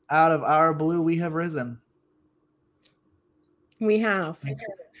out of our blue, we have risen. We have.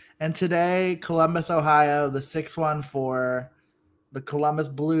 And today, Columbus, Ohio, the 614, the Columbus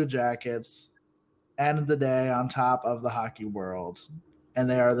Blue Jackets ended the day on top of the hockey world. And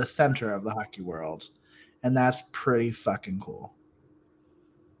they are the center of the hockey world. And that's pretty fucking cool.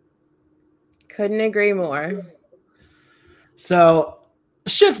 Couldn't agree more. So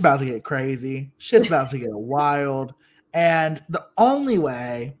shit's about to get crazy. Shit's about to get wild. And the only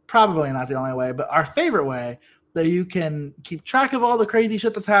way, probably not the only way, but our favorite way that you can keep track of all the crazy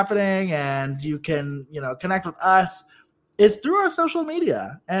shit that's happening and you can, connect with us is through our social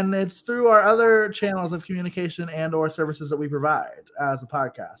media. And it's through our other channels of communication and or services that we provide as a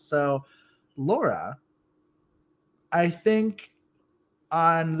podcast. So, Laura, I think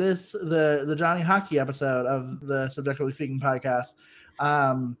on the Johnny Hockey episode of the Subjectively Speaking podcast,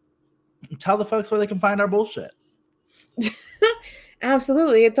 tell the folks where they can find our bullshit.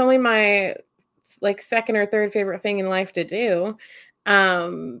 Absolutely. It's only my second or third favorite thing in life to do.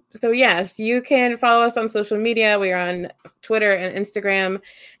 So yes, you can follow us on social media. We are on Twitter and Instagram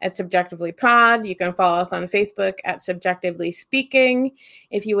at Subjectively Pod. You can follow us on Facebook at Subjectively Speaking.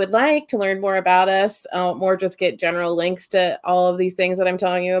 If you would like to learn more about us, or just get general links to all of these things that I'm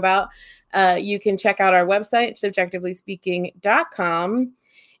telling you about, you can check out our website, subjectivelyspeaking.com.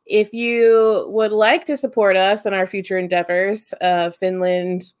 If you would like to support us in our future endeavors,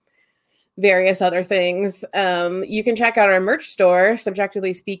 Finland, various other things, you can check out our merch store,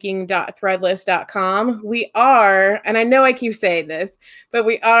 subjectivelyspeaking.threadless.com. We are, and I know I keep saying this, but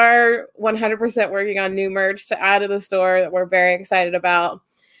we are 100% working on new merch to add to the store that we're very excited about.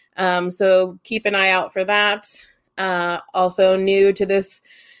 So keep an eye out for that. Also new to this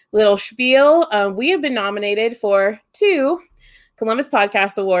little spiel, we have been nominated for 2 Columbus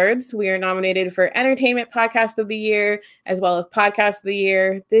Podcast Awards. We are nominated for Entertainment Podcast of the Year as well as Podcast of the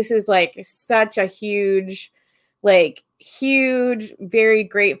Year. This is like such a huge, very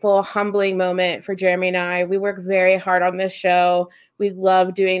grateful, humbling moment for Jeremy and I. We work very hard on this show. We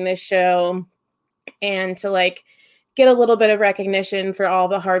love doing this show. And to get a little bit of recognition for all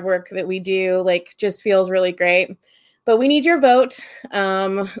the hard work that we do, just feels really great. But we need your vote.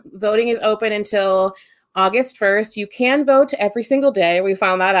 Voting is open until August 1st. You can vote every single day. We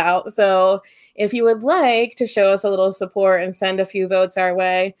found that out. So if you would like to show us a little support and send a few votes our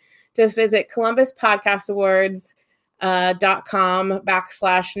way, just visit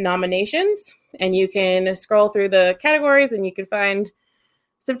ColumbusPodcastAwards.com/nominations. And you can scroll through the categories and you can find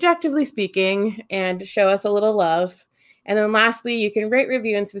Subjectively Speaking and show us a little love. And then lastly, you can rate,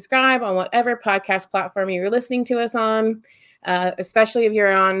 review, and subscribe on whatever podcast platform you're listening to us on. Especially if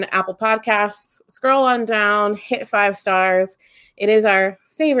you're on Apple Podcasts, scroll on down, hit 5 stars. It is our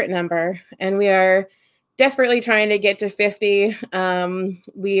favorite number, and we are desperately trying to get to 50.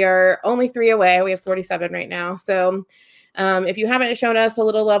 We are only 3 away. We have 47 right now. So if you haven't shown us a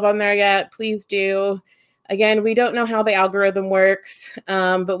little love on there yet, please do. Again, we don't know how the algorithm works,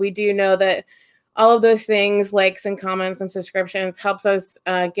 but we do know that all of those things, likes and comments and subscriptions, helps us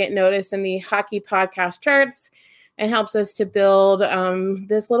get noticed in the hockey podcast charts and helps us to build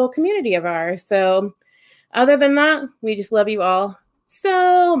this little community of ours. So other than that, we just love you all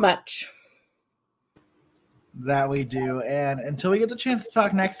so much. That we do. And until we get the chance to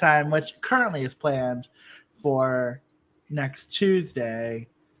talk next time, which currently is planned for next Tuesday,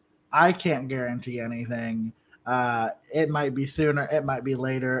 I can't guarantee anything. It might be sooner. It might be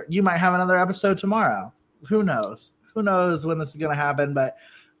later. You might have another episode tomorrow. Who knows? Who knows when this is going to happen? But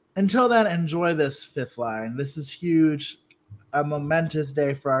until then, enjoy this 5th line. This is huge, a momentous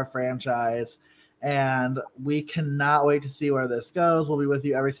day for our franchise, and we cannot wait to see where this goes. We'll be with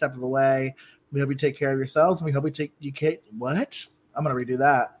you every step of the way. We hope you take care of yourselves, and we hope what? I'm going to redo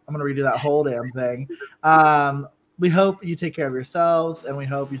that. I'm going to redo that whole damn thing. We hope you take care of yourselves, and we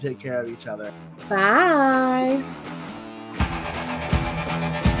hope you take care of each other. Bye.